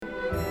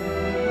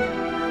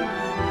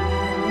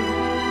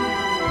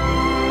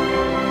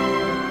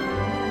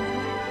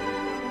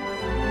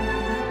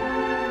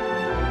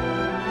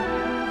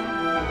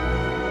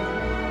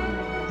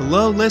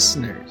Hello,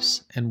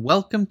 listeners, and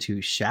welcome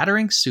to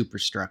Shattering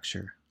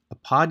Superstructure, a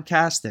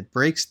podcast that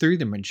breaks through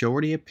the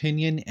majority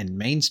opinion and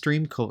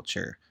mainstream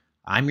culture.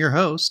 I'm your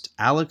host,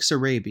 Alex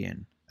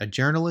Arabian, a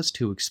journalist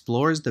who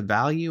explores the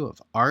value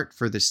of art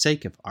for the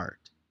sake of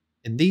art.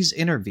 In these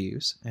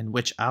interviews, in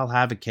which I'll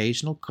have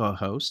occasional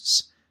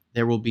co-hosts,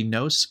 there will be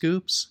no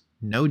scoops,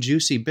 no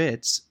juicy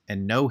bits,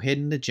 and no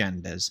hidden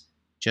agendas,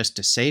 just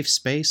a safe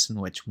space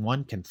in which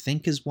one can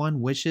think as one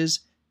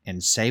wishes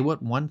and say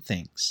what one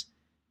thinks.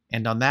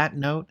 And on that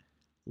note,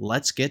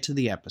 let's get to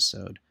the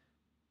episode.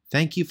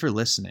 Thank you for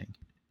listening.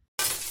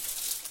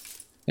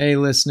 Hey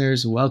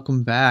listeners,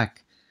 welcome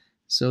back.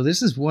 So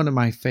this is one of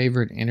my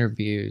favorite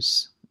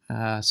interviews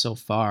so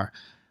far.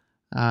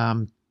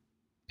 Pamela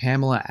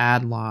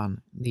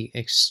Adlon, the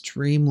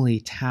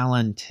extremely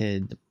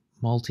talented,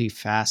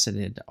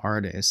 multifaceted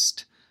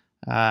artist.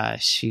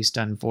 She's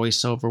done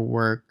voiceover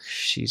work,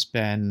 she's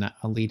been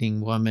a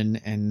leading woman,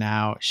 and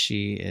now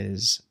she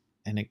is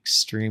an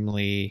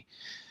extremely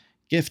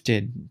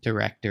gifted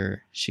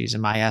director. She's a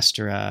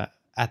maestra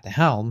at the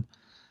helm.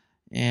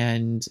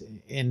 And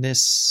in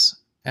this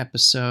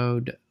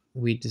episode,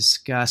 we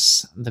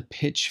discuss the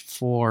pitch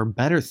for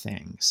Better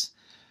Things,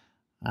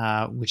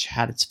 which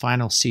had its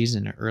final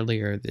season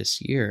earlier this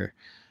year.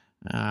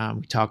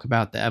 We talk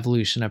about the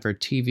evolution of her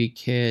TV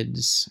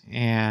kids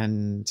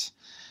and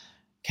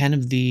kind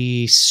of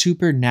the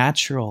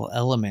supernatural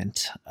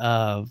element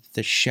of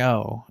the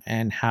show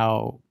and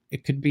how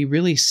it could be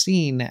really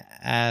seen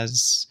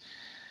as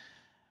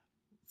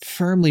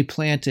firmly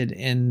planted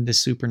in the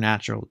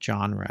supernatural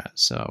genre.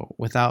 So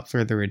without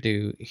further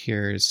ado,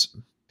 here's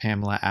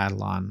Pamela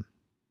Adlon.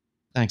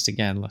 Thanks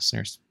again,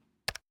 listeners.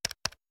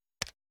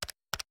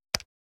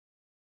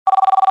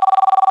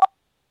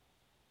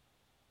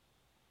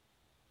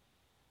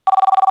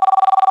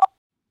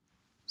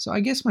 So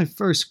I guess my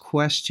first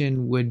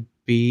question would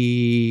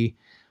be,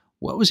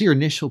 what was your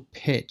initial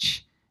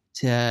pitch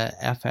to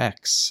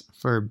FX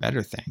for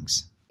Better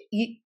Things?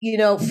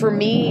 For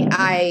me,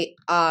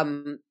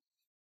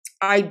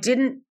 I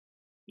didn't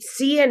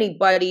see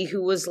anybody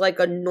who was like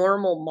a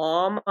normal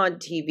mom on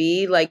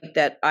TV, like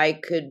that I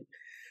could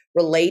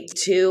relate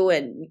to.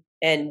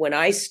 And when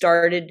I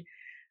started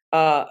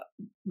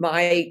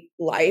my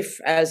life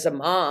as a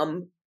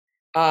mom,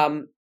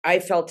 I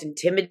felt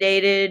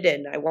intimidated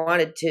and I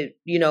wanted to,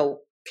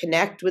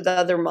 connect with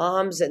other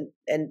moms and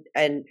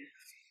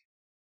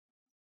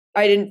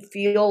I didn't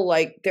feel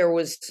like there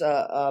was,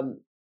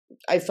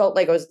 I felt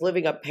like I was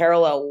living a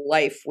parallel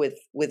life with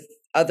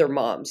other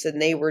moms,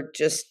 and they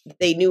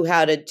knew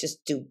how to just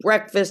do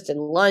breakfast and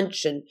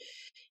lunch and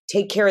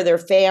take care of their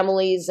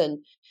families.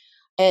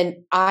 And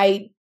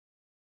I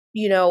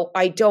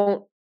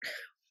don't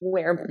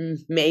wear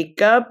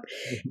makeup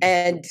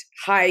and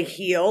high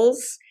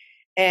heels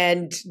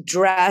and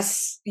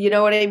dress, you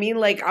know what I mean?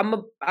 Like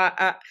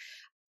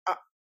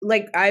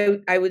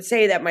I would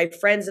say that my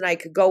friends and I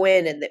could go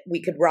in and that we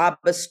could rob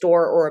a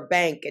store or a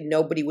bank and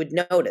nobody would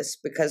notice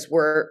because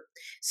we're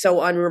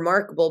so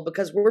unremarkable,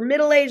 because we're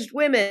middle-aged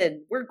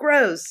women. We're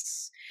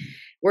gross.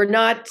 We're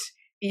not,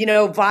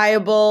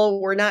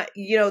 viable. We're not,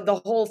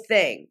 the whole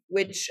thing,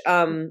 which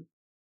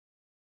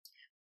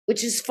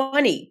is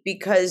funny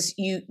because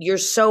you're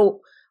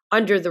so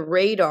under the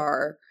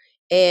radar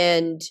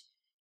and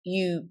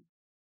you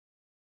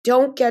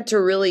don't get to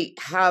really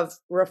have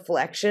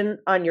reflection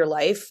on your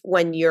life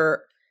when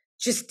you're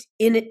just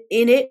in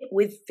it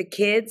with the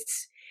kids.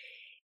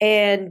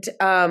 And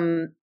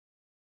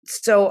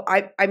so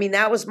I mean,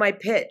 that was my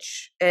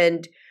pitch.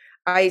 And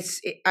I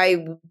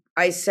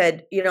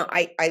said,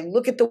 I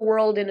look at the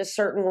world in a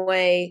certain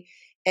way,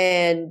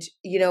 and,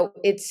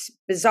 it's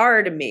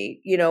bizarre to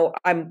me.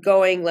 I'm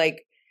going,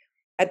 like,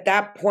 at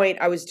that point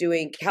I was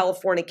doing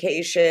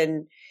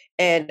Californication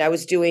and I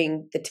was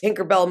doing the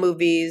Tinkerbell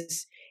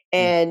movies.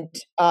 And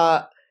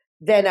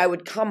then I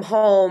would come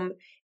home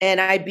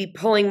and I'd be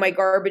pulling my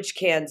garbage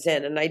cans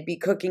in and I'd be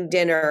cooking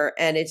dinner.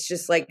 And it's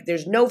just like,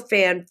 there's no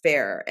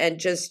fanfare, and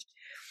just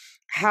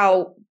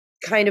how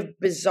kind of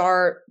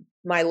bizarre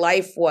my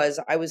life was.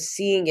 I was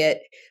seeing it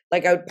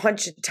like I would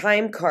punch a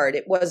time card.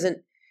 It wasn't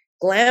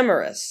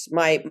glamorous,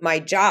 my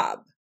job,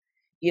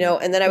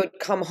 and then I would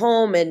come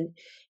home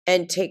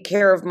and take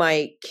care of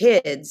my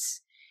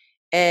kids.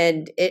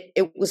 And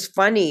it was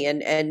funny.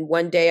 And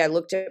one day I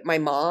looked at my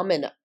mom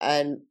and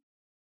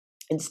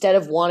instead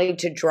of wanting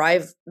to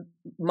drive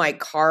my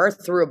car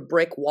through a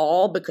brick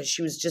wall because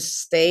she was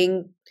just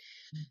saying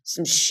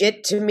some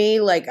shit to me,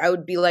 like I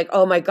would be like,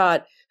 oh my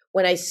God,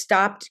 when I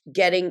stopped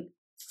getting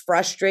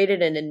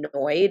frustrated and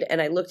annoyed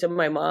and I looked at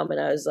my mom and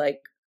I was like,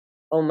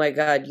 oh my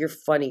God, you're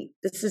funny.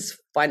 This is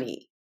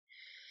funny.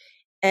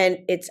 And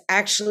it's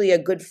actually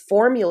a good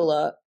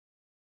formula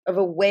of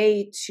a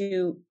way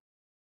to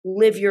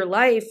live your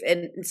life.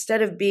 And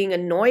instead of being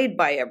annoyed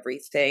by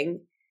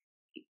everything,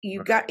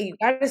 you got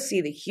to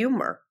see the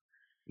humor.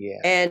 Yeah.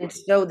 And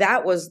so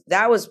that was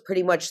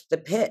pretty much the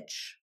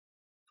pitch.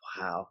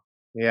 Wow.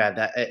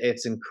 Yeah,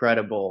 it's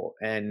incredible.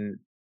 And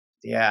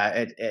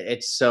Yeah,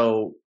 it's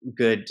so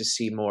good to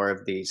see more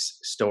of these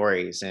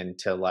stories and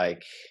to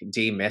like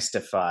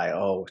demystify.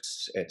 Oh,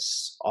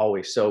 it's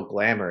always so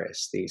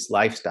glamorous, these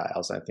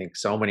lifestyles. I think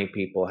so many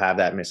people have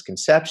that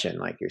misconception,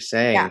 like you're Yeah.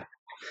 saying.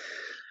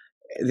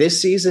 This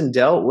season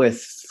dealt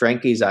with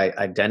Frankie's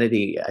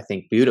identity, I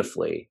think,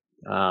 beautifully.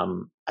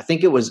 I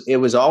think it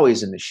was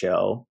always in the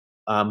show,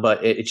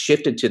 but it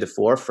shifted to the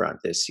forefront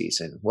this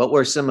season. What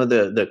were some of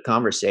the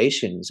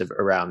conversations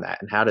around that,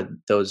 and how did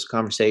those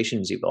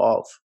conversations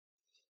evolve?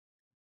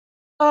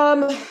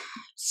 Um,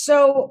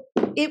 so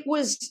it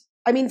was,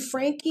 I mean,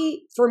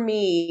 Frankie, for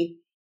me,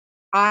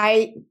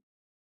 I,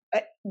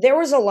 there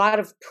was a lot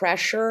of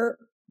pressure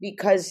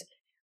because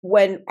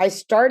when I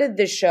started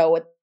the show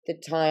at the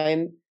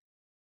time,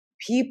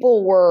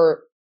 people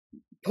were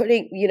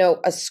putting,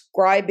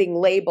 ascribing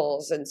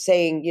labels and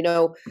saying,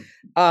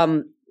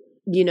 um,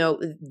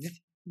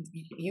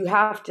 you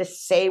have to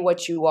say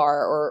what you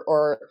are,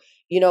 or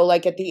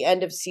like at the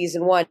end of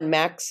season one,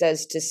 Max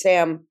says to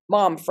Sam,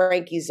 "Mom,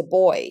 Frankie's a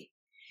boy,"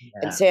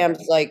 and Yeah.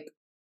 Sam's like,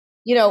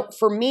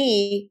 for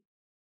me,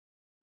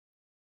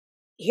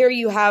 here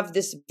you have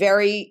this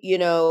very,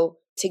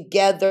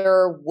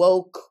 together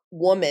woke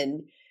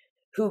woman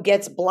who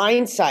gets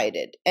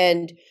blindsided,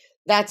 and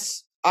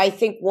that's, I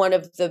think, one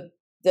of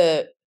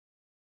the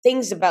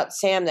things about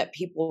Sam that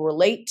people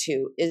relate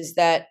to is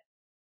that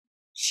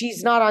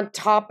she's not on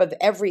top of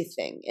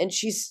everything, and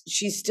she's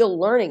still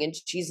learning, and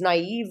she's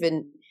naive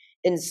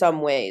in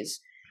some ways.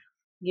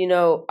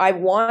 I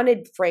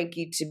wanted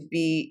Frankie to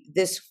be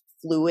this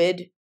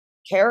fluid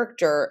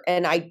character,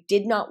 and I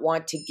did not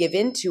want to give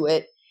into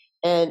it.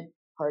 And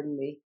pardon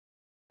me.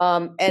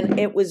 And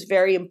it was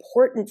very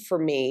important for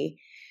me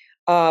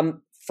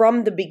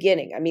from the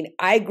beginning. I mean,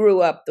 I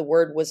grew up, the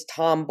word was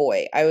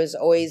tomboy. I was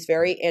always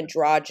very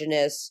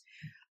androgynous.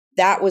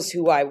 That was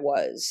who I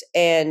was.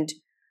 And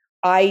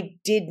I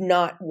did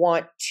not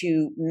want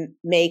to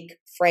make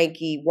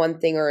Frankie one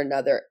thing or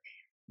another.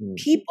 Mm.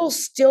 People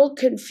still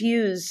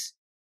confuse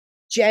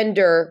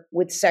gender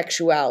with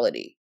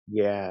sexuality.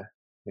 Yeah.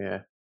 Yeah.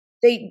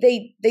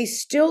 They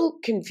still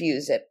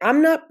confuse it.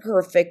 I'm not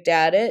perfect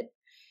at it,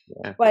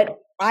 Yeah. but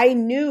I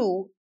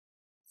knew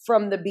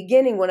from the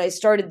beginning when I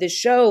started the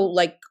show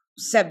like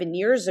 7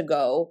 years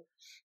ago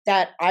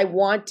that I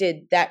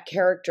wanted that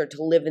character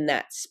to live in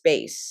that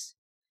space.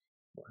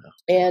 Wow.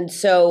 And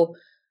so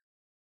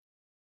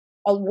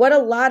what a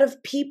lot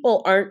of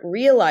people aren't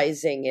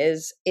realizing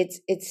is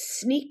it's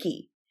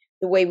sneaky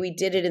the way we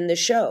did it in the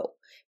show,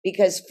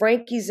 because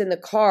Frankie's in the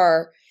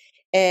car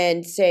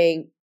and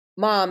saying,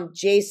 "Mom,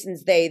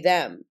 Jason's they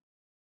them."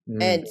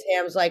 Mm. And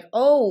Sam's like,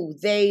 "Oh,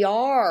 they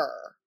are.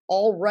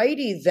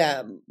 Alrighty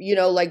them."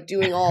 Like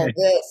doing all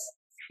this.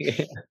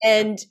 Yeah.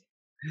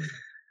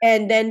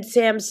 And then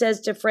Sam says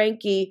to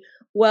Frankie,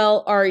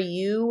 "Well, are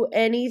you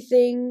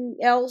anything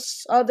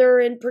else other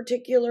in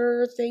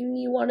particular thing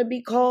you want to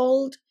be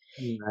called?"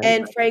 Right.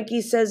 And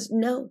Frankie says,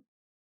 "No,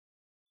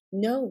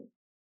 no."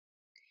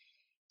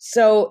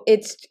 So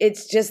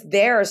it's just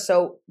there.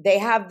 So they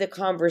have the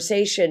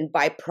conversation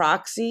by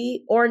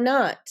proxy or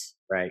not,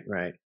 Right.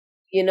 Right.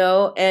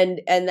 and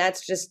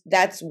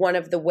that's one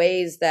of the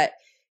ways that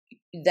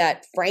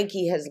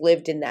Frankie has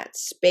lived in that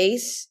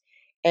space.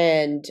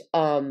 And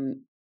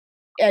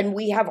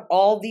we have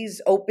all these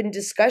open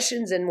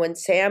discussions, and when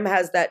Sam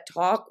has that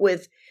talk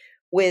with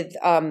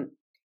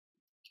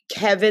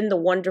Kevin, the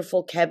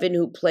wonderful Kevin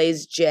who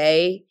plays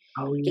Jay,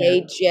 Oh yeah.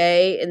 gay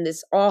Jay, in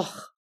this,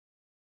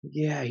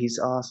 Yeah. He's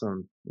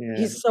awesome. Yeah.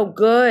 he's so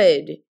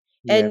good.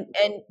 Yeah.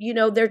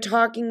 And they're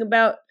talking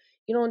about,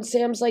 and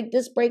Sam's like,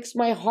 "This breaks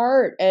my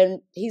heart,"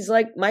 and he's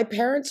like, "My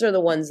parents are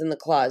the ones in the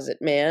closet,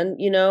 man."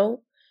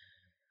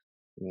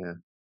 Yeah.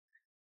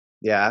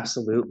 Yeah,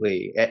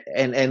 absolutely.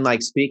 And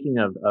like speaking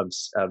of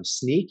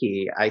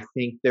sneaky, I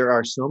think there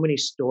are so many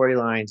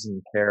storylines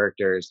and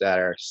characters that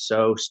are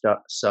so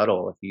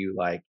subtle. If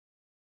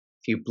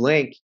you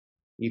blink,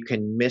 you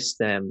can miss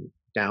them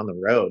down the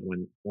road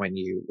when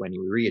you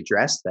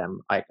readdress them.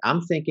 Like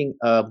I'm thinking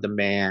of the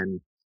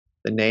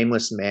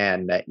nameless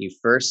man that you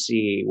first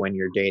see when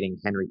you're dating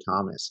Henry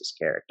Thomas's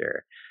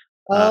character.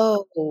 Uh,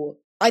 Oh,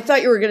 I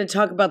thought you were going to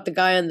talk about the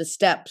guy on the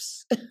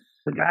steps.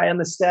 the guy on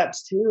the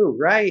steps too,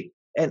 right?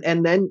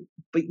 And then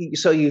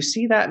so you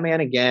see that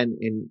man again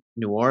in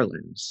New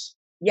Orleans.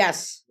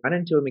 Yes. Run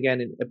into him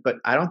again, but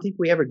I don't think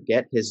we ever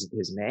get his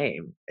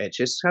name. It's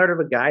just sort of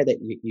a guy that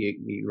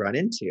you run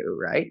into,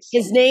 right?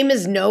 His name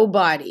is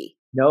Nobody.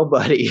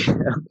 Nobody.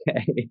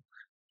 Okay.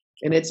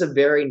 And it's a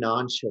very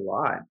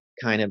nonchalant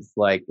kind of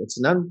like it's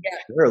an Yeah.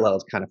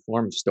 unparalleled kind of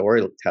form of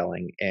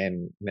storytelling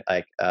in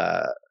like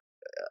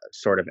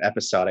sort of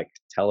episodic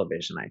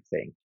television, I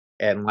think.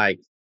 And like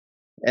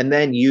and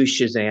then you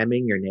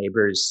shazamming your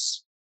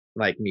neighbor's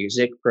like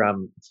music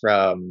from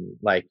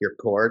like your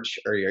porch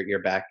or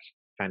your back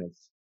kind of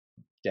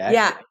deck,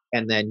 Yeah.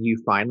 and then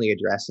you finally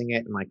addressing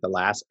it in like the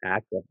last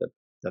act of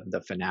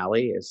the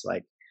finale is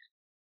like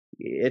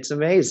it's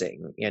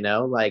amazing,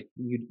 like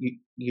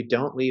you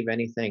don't leave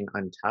anything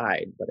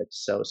untied, but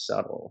it's so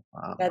subtle.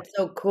 That's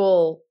so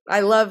cool.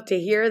 I love to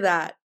hear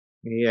that.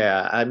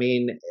 Yeah, I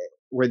mean,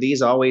 were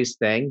these always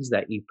things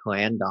that you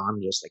planned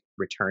on just, like,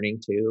 returning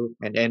to?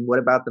 And what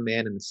about the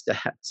man in the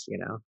steps, you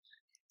know?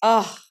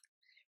 Oh,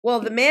 well,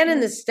 the man in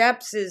the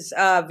steps is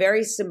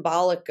very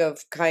symbolic of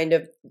kind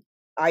of,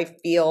 I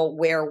feel,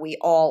 where we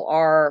all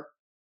are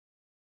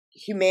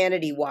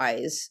humanity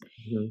wise.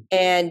 Mhm.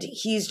 And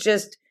he's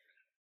just,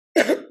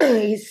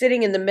 he's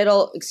sitting in the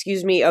middle,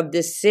 excuse me, of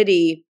this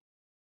city.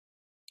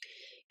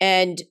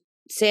 And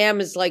Sam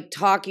is like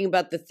talking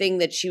about the thing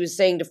that she was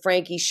saying to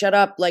Frankie, shut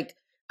up, like,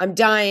 I'm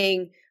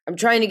dying. I'm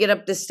trying to get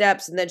up the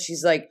steps. And then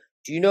she's like,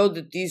 do you know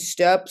that these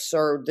steps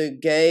are the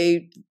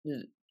gay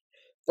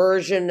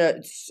version?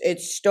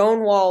 It's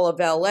Stonewall of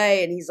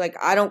LA. And he's like,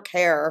 I don't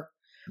care.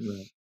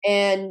 Right.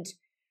 And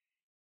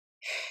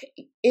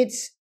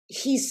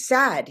he's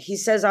sad. He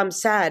says, I'm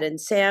sad. And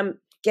Sam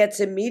gets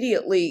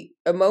immediately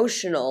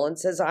emotional and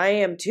says, I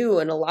am too.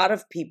 And a lot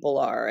of people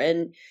are.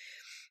 And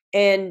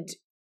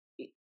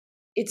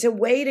it's a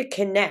way to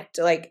connect,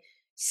 like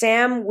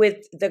Sam with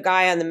the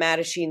guy on the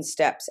Mattachine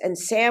steps and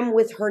Sam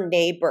with her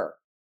neighbor,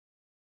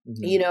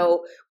 Mhm.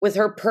 with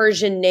her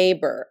Persian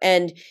neighbor.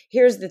 And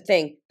here's the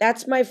thing,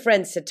 that's my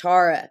friend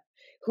Sitara,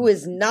 who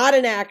is not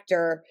an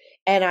actor.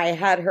 And I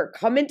had her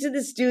come into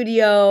the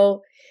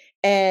studio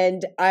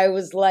and I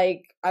was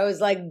like,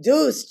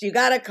 Deuce, you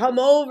got to come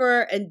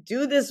over and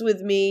do this with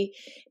me.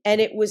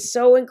 And it was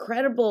so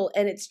incredible.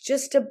 And it's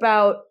just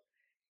about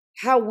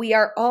how we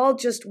are all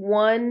just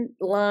one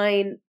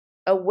line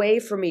away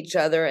from each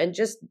other and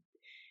just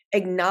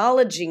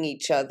acknowledging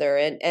each other.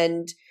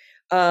 And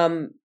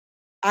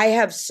I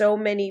have so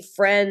many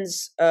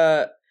friends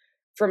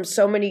from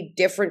so many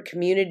different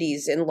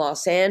communities in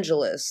Los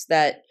Angeles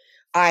that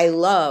I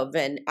love,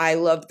 and I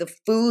love the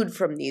food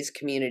from these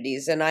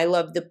communities, and I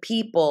love the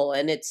people,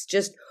 and it's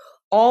just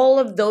all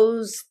of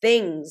those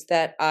things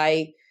that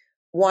I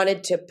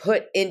wanted to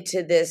put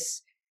into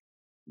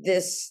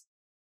this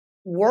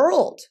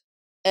world.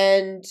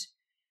 And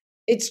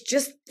it's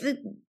just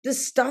the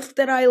stuff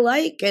that I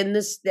like, and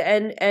this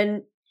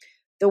and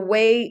the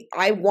way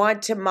I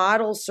want to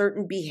model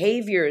certain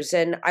behaviors.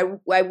 And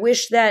I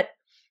wish that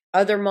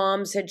other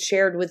moms had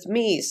shared with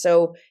me,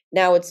 so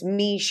now it's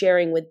me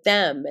sharing with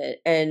them,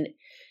 and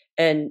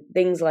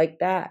things like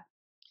that.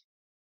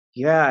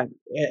 Yeah,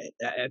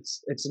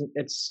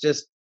 it's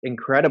just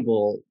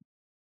incredible,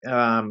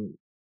 um,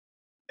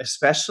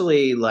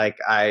 especially, like,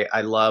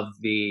 I love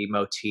the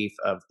motif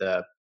of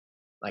the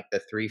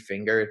 3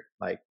 finger,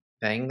 like,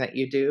 thing that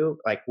you do.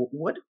 Like,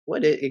 what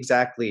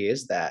exactly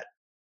is that?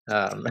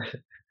 Um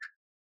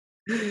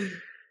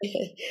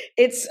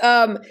it's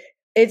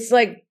it's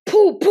like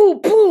poo poo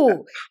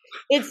poo.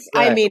 I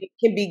Right, mean, it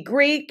can be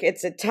Greek,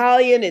 it's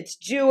Italian, it's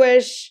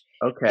Jewish,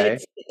 okay,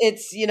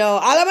 it's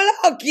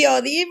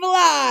Alamalocchio, the evil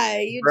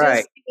eye. You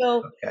right,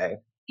 just, okay.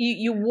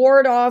 you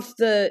ward off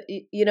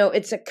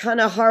it's a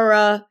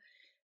kanahara.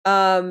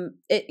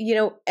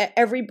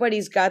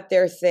 Everybody's got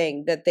their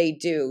thing that they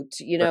do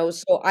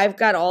so I've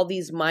got all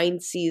these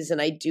mind seas,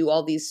 and I do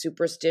all these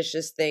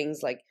superstitious things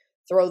like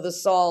throw the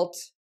salt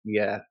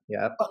Yeah,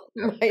 yep,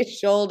 yep. on my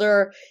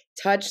shoulder,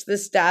 touch the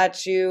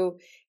statue.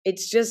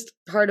 It's just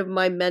part of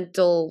my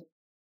mental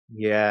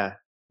Yeah,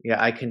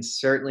 yeah, I can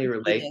certainly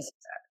relate. emptiness.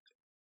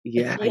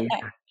 Yeah, Yeah, yeah. you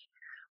can.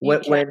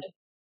 When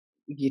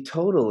you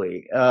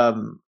totally,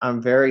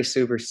 I'm very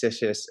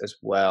superstitious as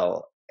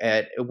well,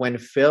 and when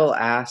Phil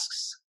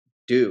asks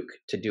Duke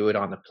to do it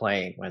on the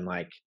plane when,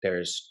 like,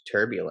 there's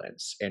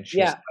turbulence, and she's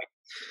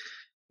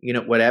Yeah,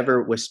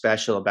 whatever was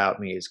special about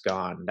me is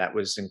gone. That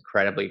was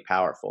incredibly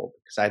powerful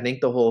because I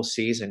think the whole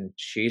season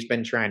she's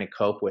been trying to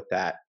cope with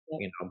that,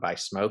 yeah, by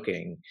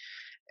smoking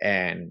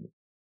and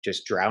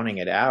just drowning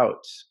it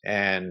out.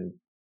 And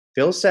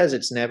Phil says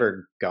it's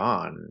never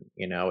gone.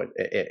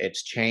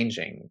 It's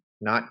changing,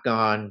 not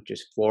gone,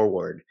 just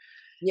forward.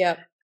 yeah,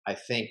 I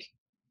think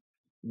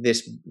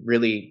this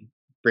really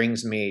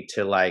brings me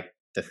to like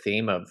the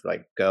theme of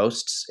like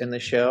ghosts in the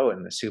show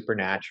and the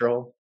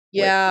supernatural,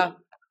 which yeah.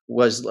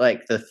 was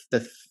like the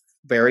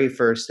very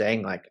first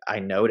thing like I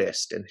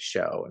noticed in the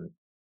show,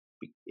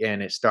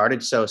 and it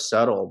started so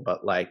subtle,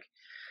 but like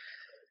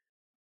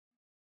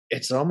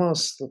it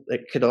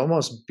could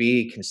almost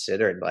be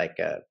considered like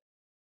a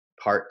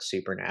part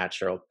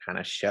supernatural kind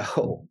of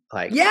show,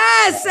 like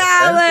Yes,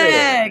 essentially,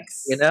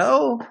 Alex.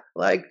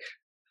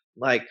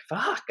 like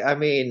fuck. I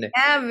mean,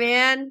 Yeah,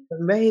 man.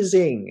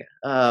 amazing.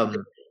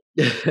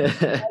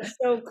 That's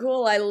so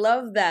cool. I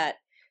love that.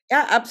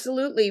 Yeah,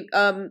 absolutely.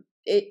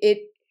 It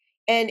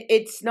and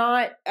it's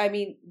not. I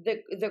mean,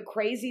 the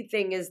crazy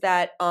thing is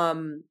that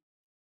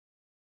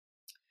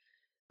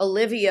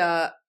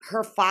Olivia,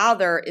 her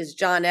father is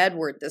John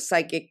Edward, the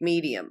psychic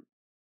medium.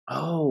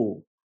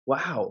 Oh,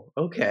 wow.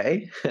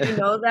 Okay. You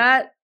know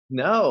that?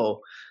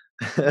 No.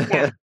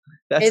 Yeah,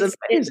 That's it.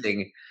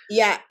 amazing.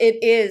 Yeah,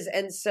 it is.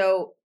 And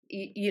so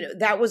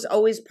that was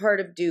always part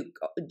of Duke.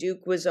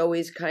 Duke was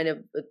always kind of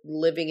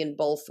living in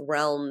both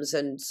realms,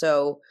 and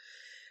so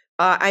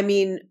I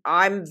mean,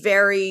 I'm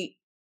very,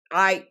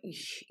 I,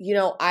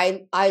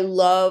 I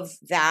love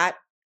that.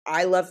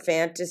 I love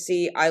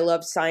fantasy. I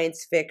love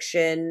science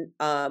fiction.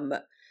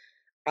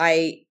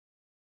 I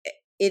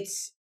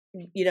it's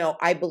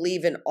I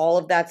believe in all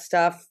of that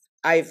stuff.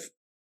 I've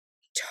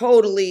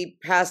totally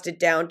passed it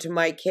down to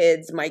my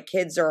kids. My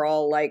kids are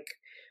all like,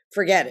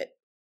 forget it.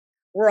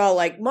 We're all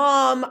like,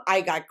 Mom,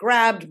 I got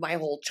grabbed my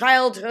whole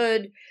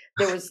childhood.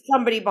 There was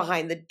somebody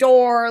behind the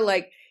door.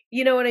 Like,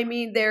 you know what I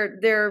mean?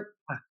 We're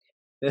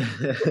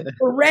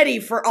ready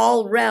for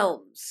all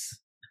realms.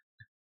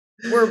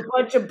 We're a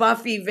bunch of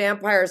Buffy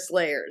vampire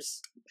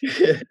slayers.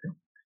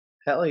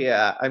 Hell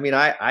yeah. I mean,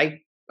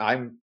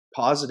 I'm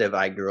positive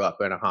I grew up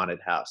in a haunted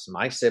house.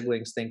 My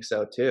siblings think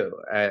so too.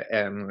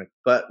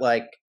 But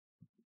like,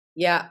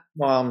 Yeah.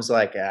 mom's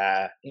like,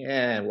 yeah,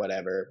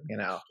 whatever,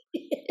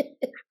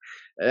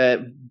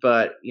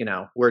 but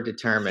we're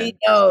determined. She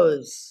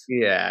knows.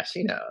 Yeah,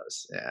 she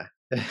knows. Yeah.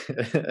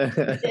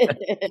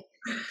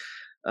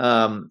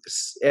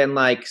 And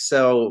like,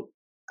 so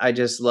I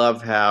just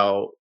love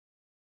how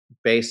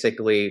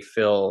basically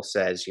Phil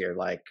says you're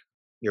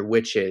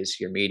witches,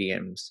 you're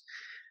mediums.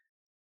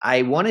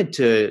 I wanted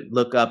to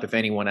look up if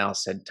anyone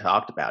else had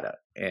talked about it.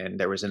 And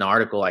there was an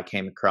article I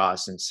came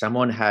across, and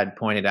someone had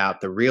pointed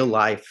out the real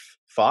life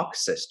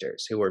Fox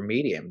sisters who were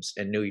mediums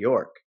in New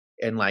York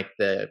in like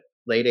the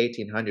late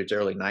 1800s,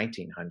 early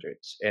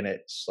 1900s. And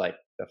it's like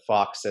the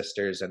Fox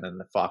sisters and then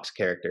the Fox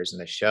characters in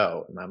the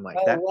show. And I'm like,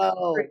 that's a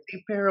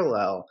crazy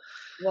parallel.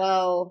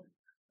 Wow.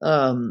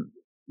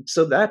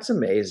 So that's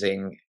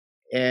amazing.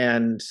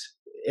 And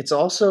it's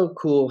also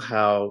cool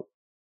how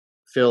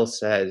Phil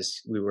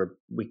says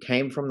we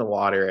came from the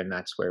water and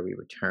that's where we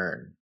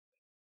return.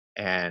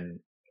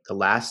 And the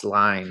last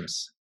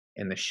lines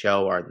in the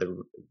show are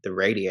the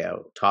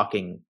radio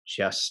talking,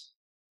 just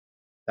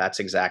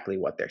that's exactly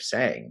what they're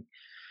saying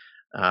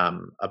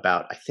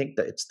about, I think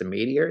that it's the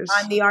meteors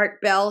on the Art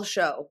Bell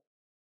show.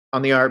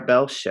 On the Art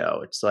Bell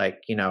show, it's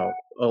like,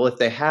 well, if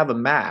they have a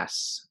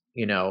mass,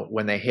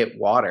 when they hit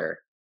water,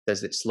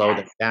 does it slow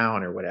them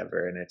down or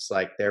whatever? And it's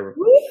like they're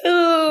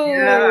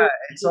yeah,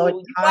 it's like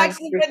watch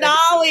the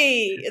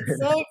finale.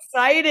 It's so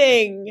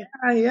exciting.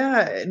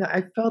 Yeah, and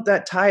I felt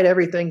that tied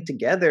everything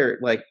together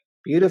like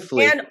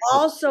beautifully. And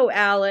also,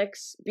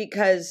 Alex,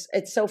 because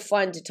it's so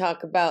fun to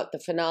talk about the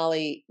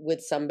finale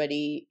with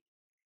somebody.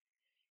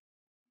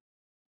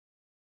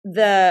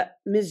 The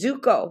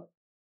Mizuko,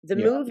 the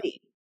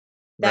movie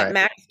that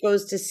Max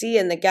goes to see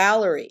in the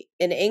gallery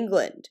in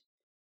England.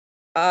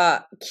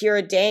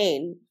 Kira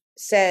Dane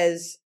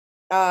says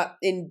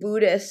in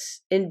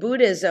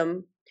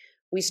Buddhism,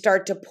 we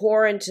start to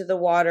pour into the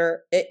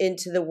water,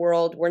 into the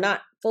world. We're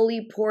not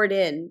fully poured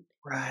in.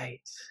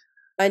 Right.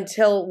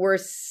 Until we're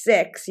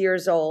 6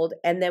 years old.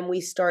 And then we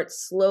start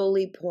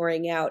slowly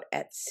pouring out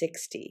at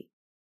 60.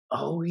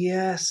 Oh,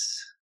 yes.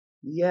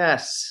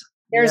 Yes.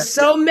 There's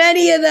so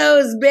many of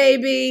those,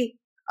 baby.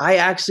 I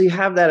actually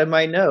have that in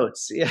my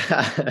notes.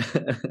 Yeah.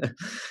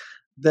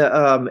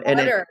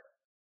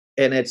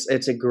 And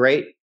it's a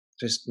great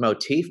just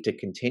motif to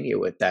continue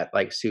with that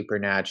like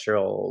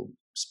supernatural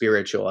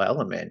spiritual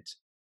element.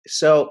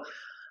 So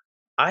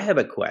I have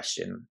a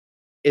question.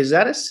 Is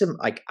that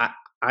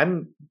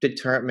I'm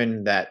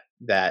determined that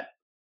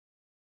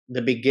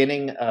the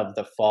beginning of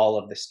the fall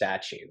of the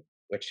statue,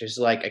 which is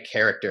like a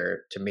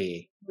character to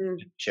me, in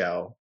the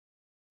show,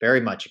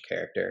 very much a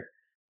character,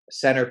 a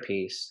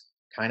centerpiece,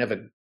 kind of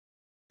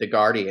the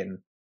guardian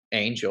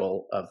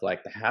angel of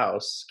like the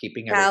house,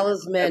 keeping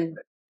talisman.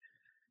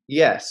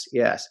 Yes.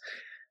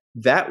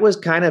 That was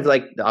kind of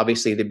like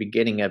obviously the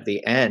beginning of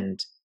the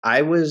end.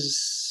 I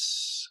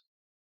was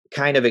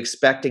kind of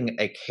expecting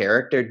a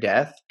character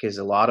death because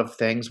a lot of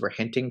things were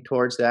hinting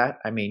towards that.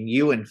 I mean,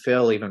 you and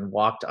Phil even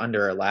walked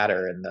under a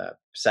ladder in the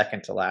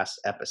second to last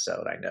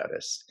episode, I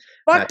noticed.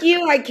 Fuck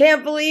you. I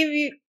can't believe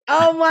you.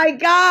 Oh my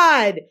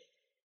God.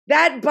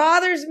 That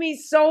bothers me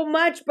so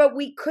much, but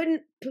we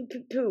couldn't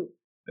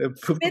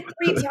spit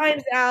 3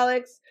 times,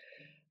 Alex.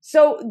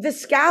 So the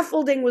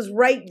scaffolding was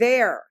right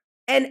there.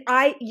 And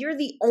you're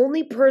the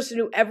only person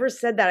who ever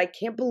said that. I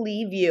can't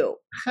believe you.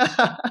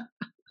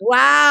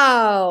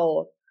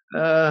 Wow.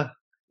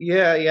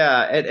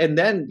 Yeah. And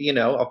then,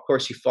 of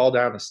course you fall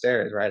down the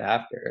stairs right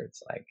after.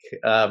 It's like,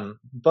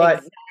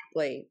 but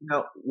exactly.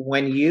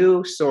 When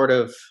you sort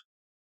of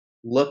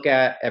look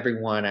at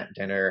everyone at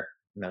dinner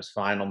in those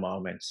final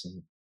moments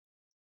and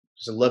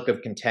there's a look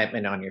of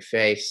contentment on your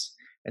face,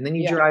 and then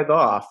you drive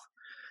off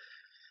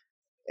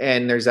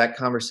and there's that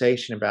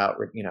conversation about,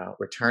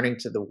 returning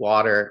to the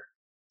water,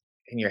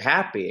 and you're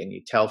happy and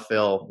you tell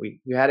Phil, we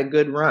had a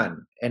good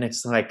run. And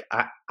it's like,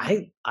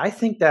 I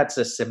think that's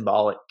a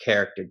symbolic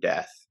character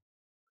death,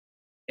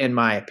 in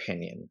my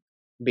opinion,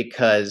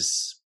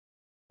 because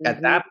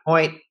at that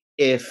point,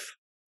 if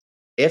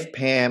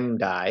Pam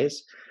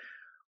dies,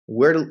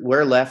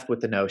 we're left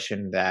with the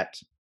notion that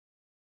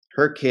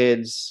her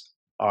kids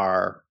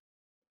are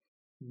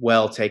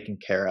well taken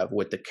care of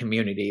with the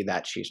community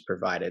that she's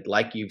provided.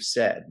 Like you've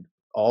said,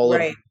 all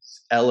of these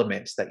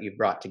elements that you've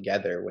brought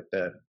together with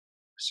the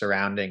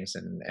surroundings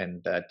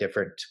and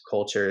different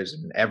cultures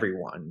and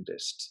everyone,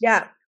 just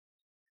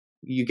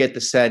you get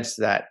the sense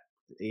that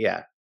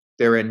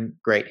they're in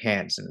great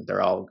hands and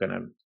they're all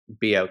gonna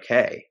be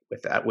okay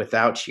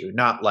without you.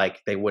 Not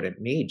like they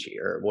wouldn't need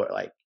you or what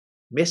like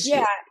miss you.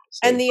 Yeah.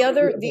 And the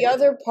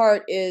other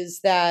part is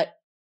that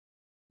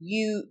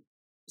you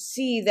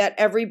see that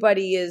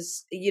everybody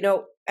is,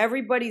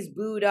 everybody's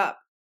booed up,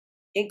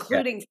 Yeah,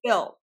 including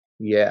Phil.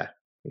 yeah,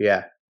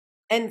 yeah,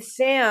 And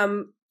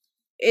Sam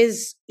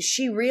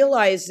she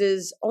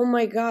realizes, oh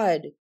my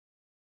God,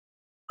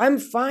 I'm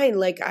fine.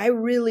 Like, I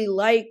really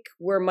like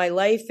where my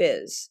life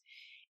is.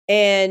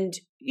 And,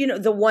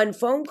 the one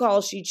phone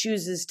call she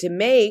chooses to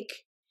make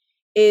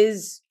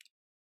is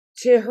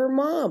to her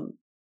mom,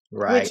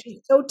 right. which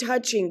is so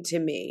touching to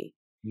me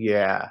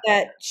Yeah,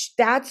 that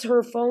that's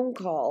her phone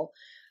call.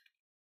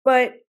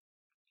 But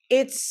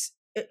it's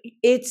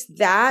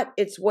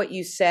it's what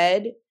you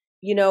said,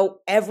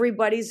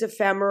 everybody's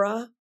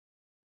ephemera.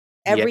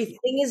 yeah.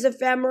 Everything is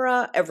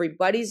ephemera.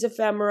 Everybody's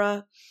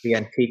ephemera. The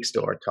antique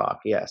store talk.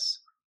 Yes.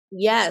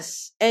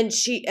 Yes. And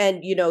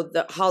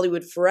the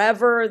Hollywood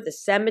Forever, the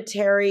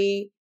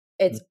cemetery,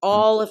 it's Mhm.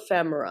 all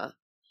ephemera.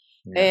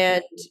 Yeah,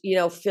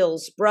 And,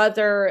 Phil's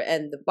brother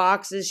and the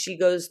boxes she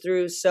goes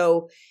through.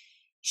 So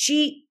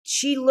she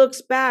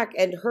looks back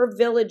and her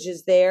village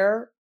is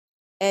there,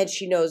 and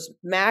she knows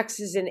Max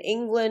is in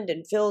England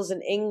and Phil's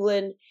in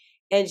England,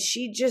 and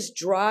she just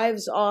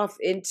drives off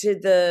into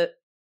the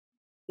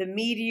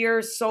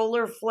meteor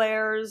solar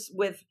flares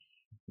with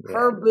yeah,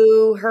 her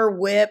boo, her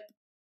whip,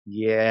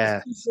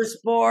 yes, super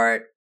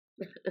sport.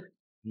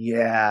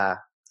 yeah.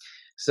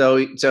 So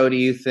do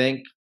you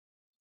think?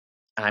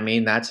 I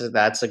mean, that's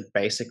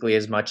basically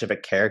as much of a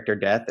character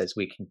death as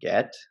we can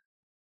get.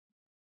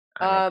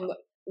 I mean, Um,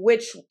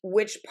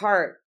 which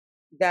part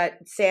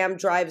that Sam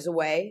drives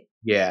away?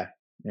 yeah,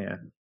 yeah,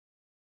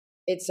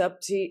 It's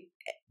up to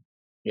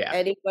yeah.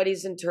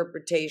 anybody's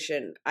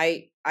interpretation.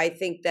 I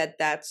think that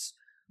that's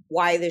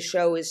why the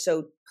show is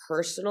so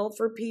personal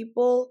for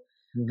people.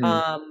 Hmm.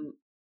 Um,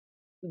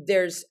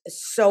 there's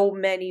so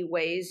many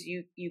ways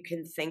you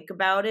can think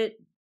about it.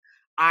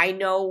 I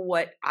know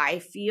what I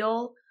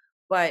feel,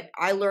 but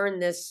I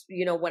learned this,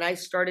 when I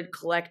started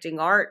collecting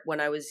art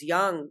when I was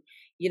young.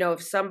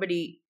 If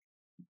somebody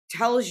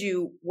tells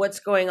you what's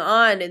going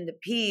on in the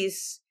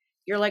piece,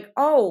 you're like,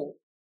 "Oh,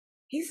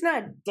 he's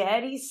not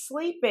dead, he's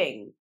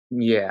sleeping."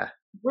 Yeah,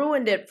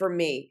 Ruined it for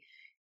me.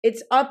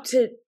 It's up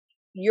to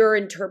your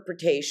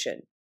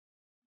interpretation.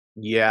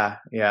 yeah,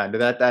 yeah. No,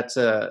 that's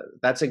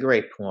a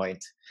great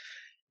point.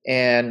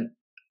 And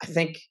I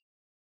think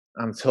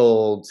I'm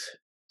told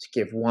to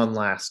give one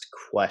last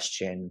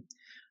question.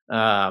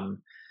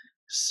 Um,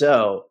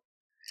 so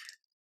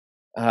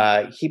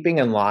keeping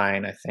in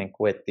line, I think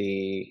with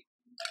the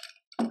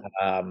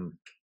um,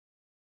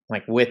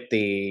 like with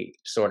the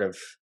sort of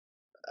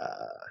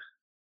uh,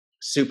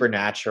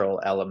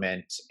 supernatural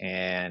element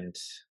and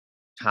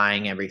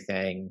tying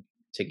everything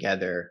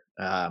together.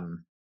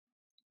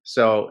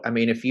 So, I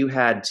mean, if you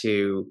had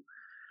to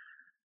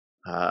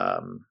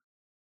um,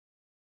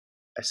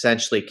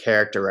 essentially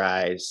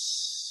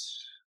characterize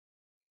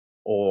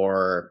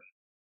or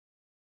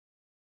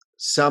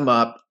sum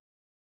up,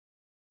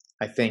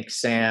 I think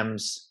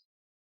Sam's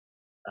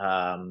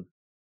um,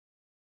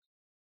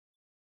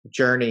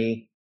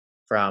 journey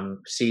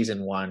from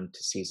season 1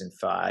 to season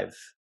 5,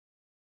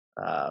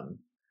 um,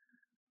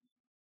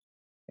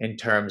 in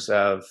terms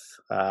of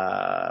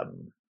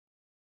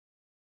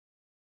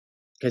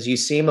because you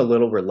seem a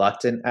little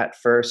reluctant at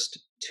first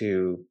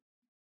to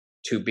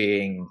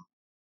being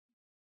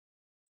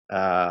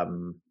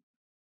um,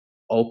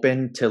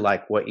 open to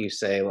like what you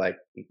say, like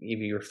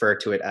you refer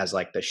to it as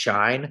like the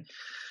shine,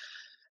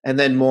 and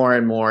then more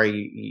and more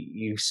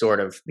you sort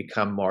of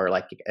become more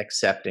like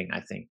accepting, I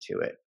think, to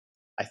it.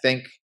 I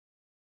think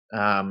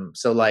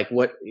so like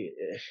what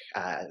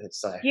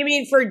it's like, You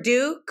mean for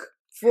Duke?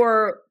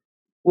 For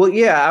well,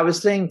 yeah, I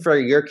was saying for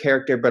your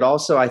character, but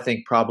also I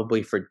think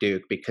probably for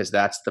Duke, because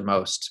that's the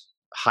most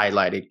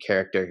highlighted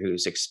character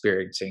who's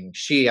experiencing.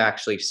 She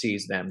actually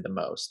sees them the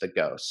most, the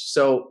ghosts.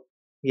 So,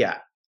 yeah,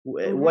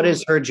 what Mhm.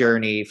 is her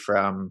journey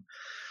from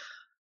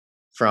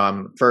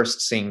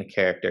first seeing the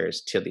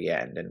characters to the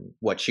end, and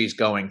what she's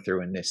going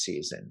through in this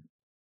season?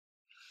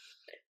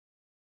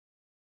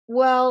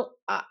 Well,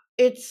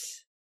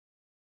 it's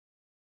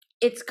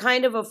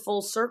kind of a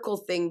full circle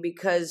thing,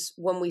 because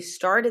when we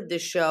started the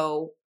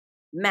show,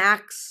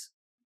 Max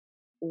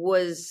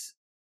was,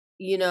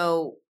 you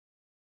know,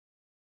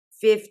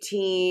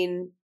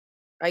 15,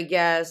 I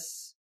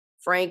guess.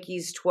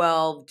 Frankie's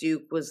 12,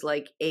 Duke was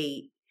like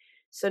 8.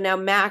 So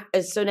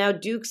now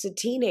Duke's a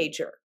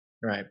teenager.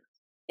 Right.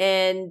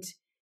 And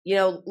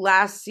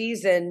last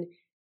season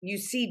you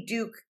see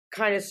Duke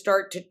kind of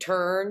start to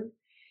turn,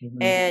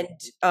 Hmm. and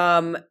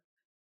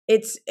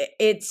it's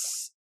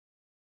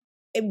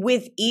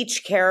with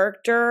each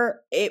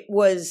character it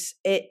was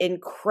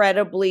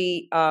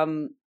incredibly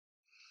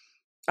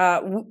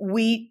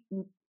we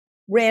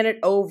ran it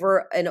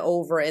over and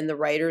over in the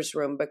writers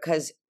room,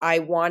 because I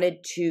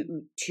wanted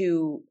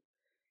to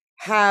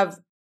have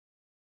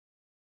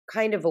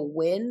kind of a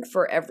win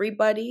for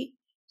everybody.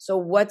 So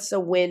what's a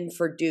win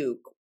for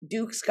Duke?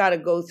 Duke's got to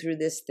go through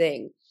this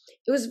thing.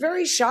 It was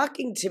very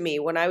shocking to me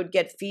when I would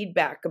get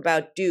feedback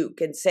about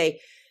Duke and say,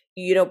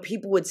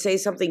 people would say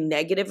something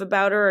negative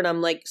about her. And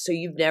I'm like, so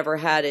you've never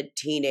had a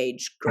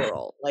teenage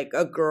girl, like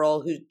a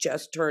girl who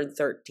just turned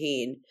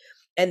 13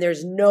 and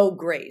there's no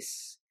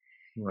grace.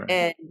 Right.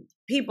 And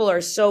people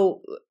are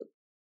so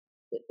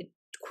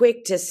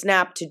quick to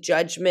snap to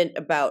judgment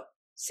about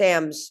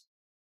Sam's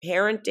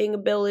parenting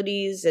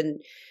abilities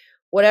and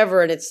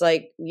whatever. And it's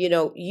like,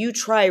 you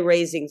try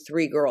raising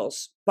 3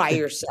 girls by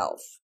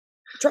yourself.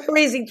 Try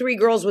raising 3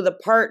 girls with a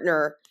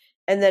partner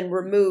and then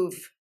remove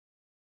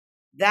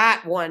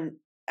that one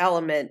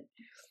element.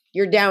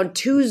 You're down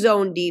 2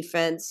 zone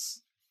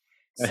defense.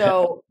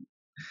 So,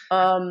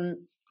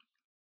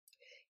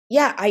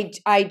 yeah, I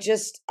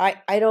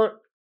don't,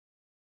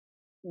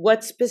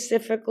 what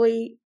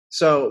specifically?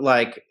 So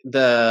like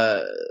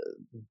the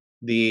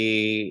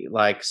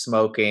like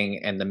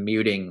smoking and the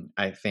muting,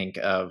 I think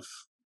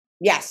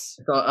Yes.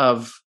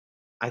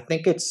 I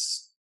think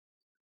it's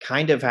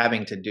kind of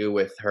having to do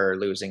with her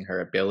losing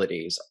her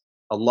abilities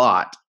a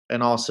lot,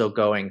 and also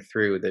going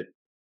through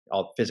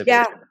all physical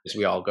as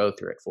we all go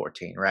through at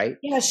 14, right?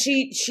 Yeah,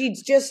 she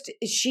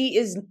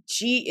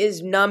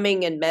is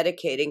numbing and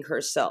medicating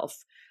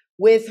herself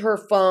with her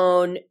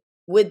phone,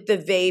 with the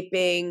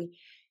vaping.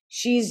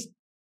 She's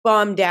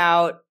bummed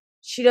out.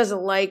 She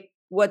doesn't like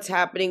what's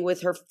happening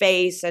with her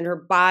face and her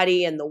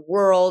body and the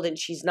world, and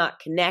she's not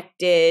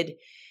connected.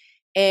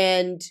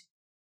 And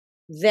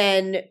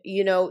then,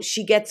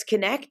 she gets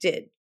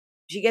connected.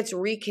 She gets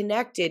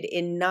reconnected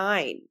in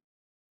 9.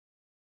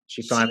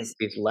 She finally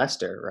sees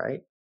Lester,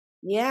 right?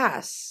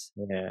 Yes.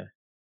 Yeah.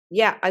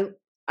 Yeah,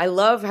 I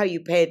love how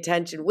you pay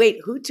attention. Wait,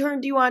 who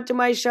turned you on to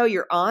my show?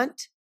 Your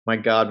aunt? My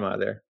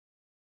godmother.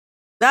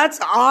 That's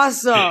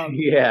awesome.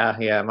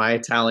 Yeah, my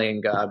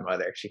Italian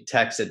godmother. She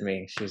texted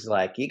me. She's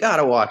like, "You got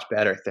to watch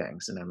Better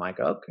Things." And I'm like,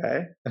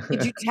 "Okay."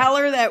 Did you tell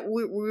her that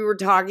we were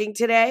talking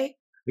today?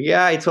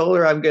 Yeah, I told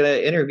her I'm going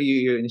to interview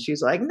you, and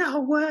she's like,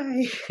 "No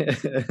way."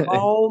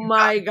 Oh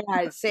my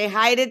God. Say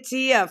hi to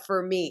Tia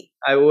for me.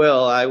 I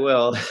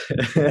will.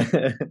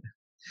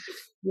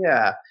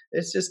 Yeah,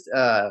 it's just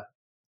I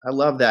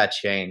love that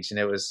change, and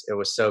it was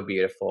so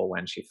beautiful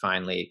when she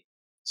finally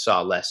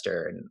saw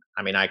Lester. And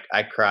I mean,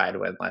 I cried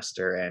when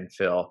Lester and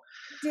Phil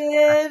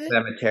did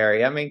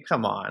cemetery. I mean,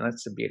 come on,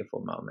 that's a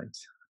beautiful moment.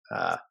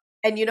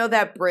 And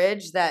that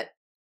bridge, that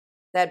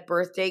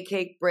birthday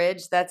cake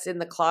bridge, that's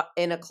in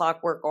a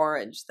Clockwork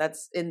Orange.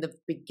 That's in the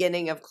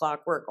beginning of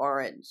Clockwork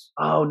Orange.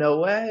 Oh, no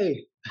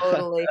way.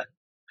 Totally.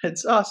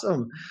 It's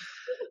awesome.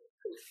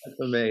 That's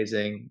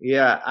amazing.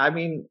 Yeah, I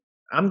mean,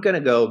 I'm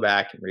gonna go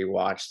back and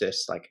rewatch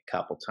this like a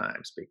couple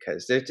times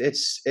because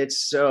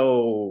it's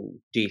so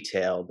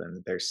detailed,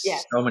 and there's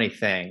so many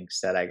things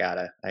that I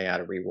gotta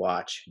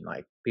rewatch. And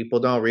like, people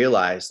don't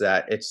realize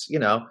that it's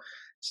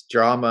it's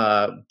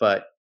drama,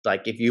 but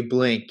like if you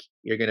blink,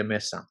 you're gonna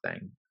miss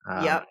something.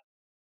 Yep.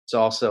 It's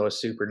also a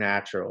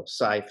supernatural,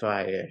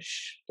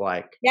 sci-fi-ish,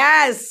 like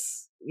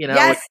yes,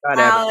 it's got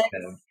Alex.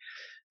 everything.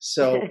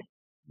 So.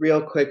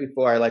 Real quick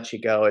before I let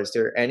you go, is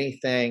there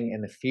anything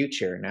in the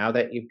future, now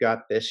that you've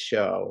got this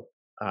show,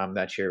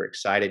 that you're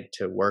excited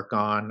to work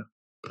on?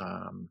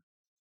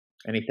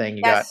 Anything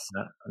you got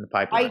in the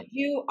pipeline? I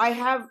do.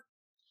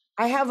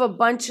 I have a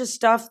bunch of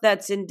stuff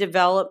that's in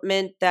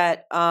development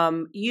that,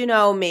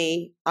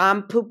 me,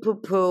 I'm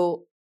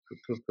poo.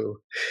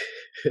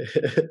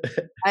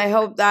 I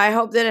hope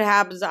that it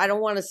happens. I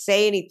don't want to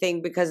say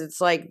anything because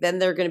it's like, then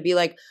they're going to be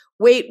like,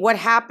 wait, what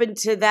happened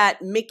to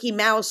that Mickey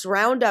Mouse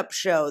Roundup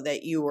show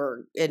that you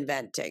were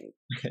inventing?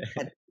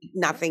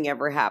 Nothing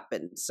ever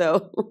happened.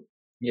 So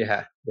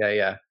yeah.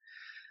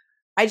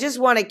 I just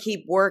want to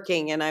keep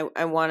working, and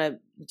I want to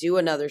do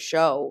another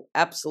show.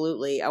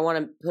 Absolutely. I want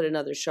to put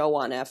another show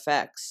on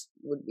FX.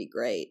 Would be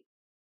great.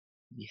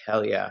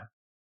 Hell yeah.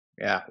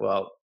 Yeah.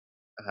 Well,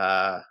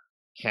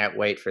 can't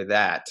wait for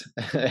that.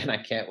 And I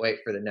can't wait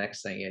for the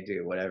next thing you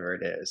do, whatever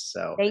it is.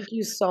 So thank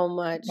you so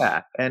much.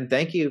 Yeah. And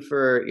thank you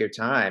for your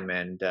time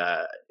and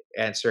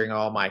answering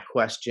all my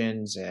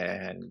questions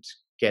and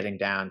getting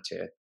down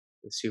to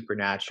the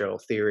supernatural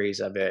theories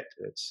of it.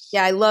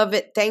 Yeah, I love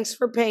it. Thanks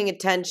for paying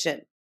attention.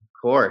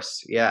 Of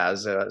course. Yeah. It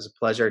was a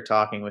pleasure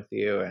talking with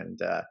you, and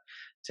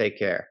take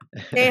care.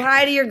 Say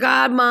hi to your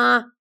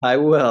godma. I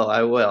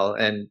will.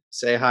 And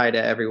say hi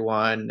to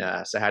everyone.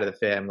 Say hi to the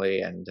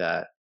family, and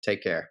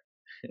take care.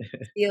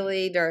 See you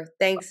later.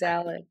 Thanks,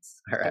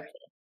 Alex. All right. Okay.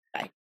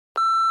 Bye.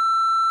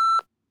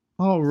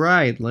 All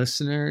right,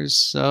 listeners.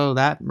 So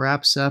that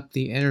wraps up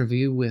the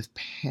interview with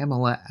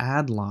Pamela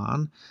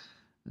Adlon.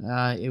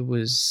 It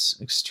was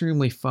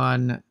extremely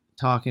fun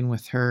talking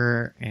with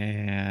her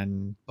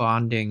and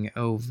bonding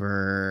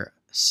over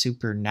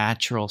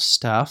supernatural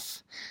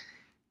stuff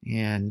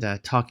and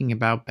talking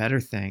about better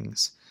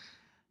things.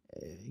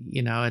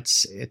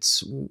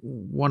 It's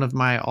one of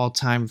my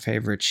all-time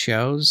favorite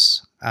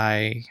shows.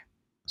 I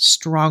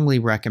strongly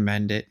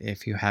recommend it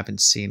if you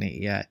haven't seen it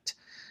yet.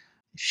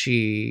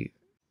 She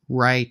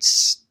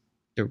writes,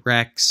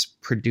 directs,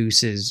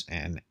 produces,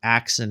 and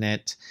acts in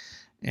it,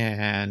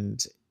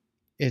 and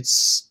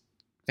It's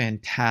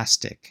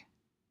fantastic.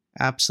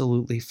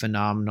 Absolutely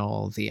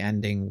phenomenal. The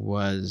ending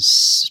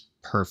was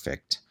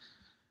perfect.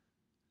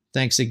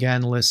 Thanks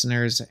again,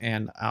 listeners,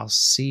 and I'll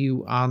see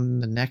you on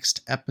the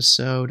next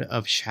episode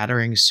of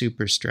Shattering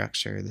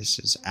Superstructure. This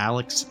is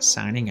Alex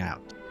signing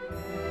out.